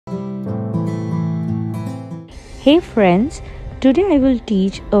Hey friends, today I will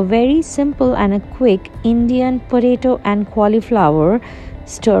teach a very simple and a quick Indian potato and cauliflower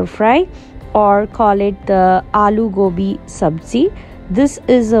stir fry, or call it the Aloo Gobi Sabzi. This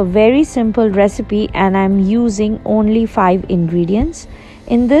is a very simple recipe and I'm using only 5 ingredients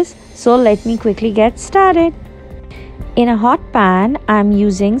in this. So let me quickly get started. In a hot pan, I'm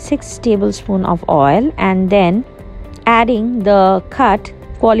using 6 tablespoons of oil and then adding the cut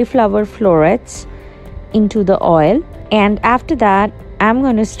cauliflower florets into the oil, and after that I'm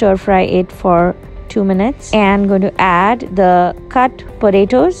going to stir fry it for 2 minutes and going to add the cut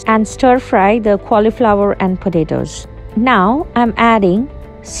potatoes and stir fry the cauliflower and potatoes. Now I'm adding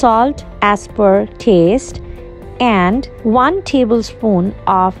salt as per taste and 1 tablespoon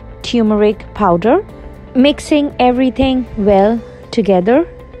of turmeric powder, mixing everything well together.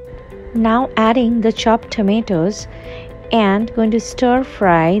 Now adding the chopped tomatoes and going to stir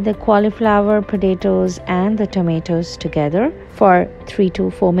fry the cauliflower, potatoes and the tomatoes together for 3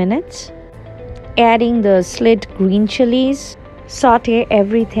 to 4 minutes. Adding the sliced green chilies, saute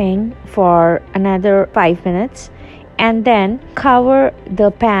everything for another 5 minutes and then cover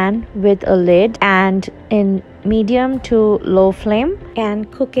the pan with a lid and in medium to low flame and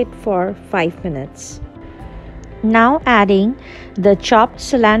cook it for 5 minutes. Now adding the chopped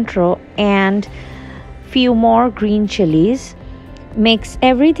cilantro and few more green chilies, mix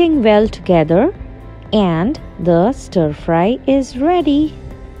everything well together and the stir fry is ready.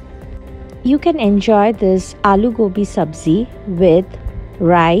 You can enjoy this Aloo Gobi Sabzi with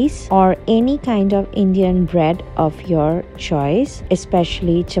rice or any kind of Indian bread of your choice,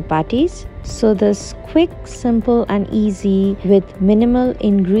 especially chapatis. So this quick, simple and easy with minimal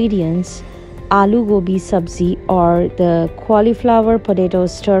ingredients Aloo Gobi Sabzi or the cauliflower potato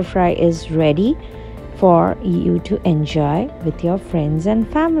stir fry is ready for you to enjoy with your friends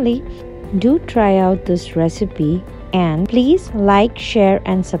and family. Do try out this recipe and please like, share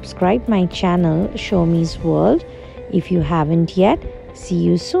and subscribe my channel Soumiz World if you haven't yet. See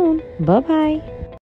you soon. Bye bye.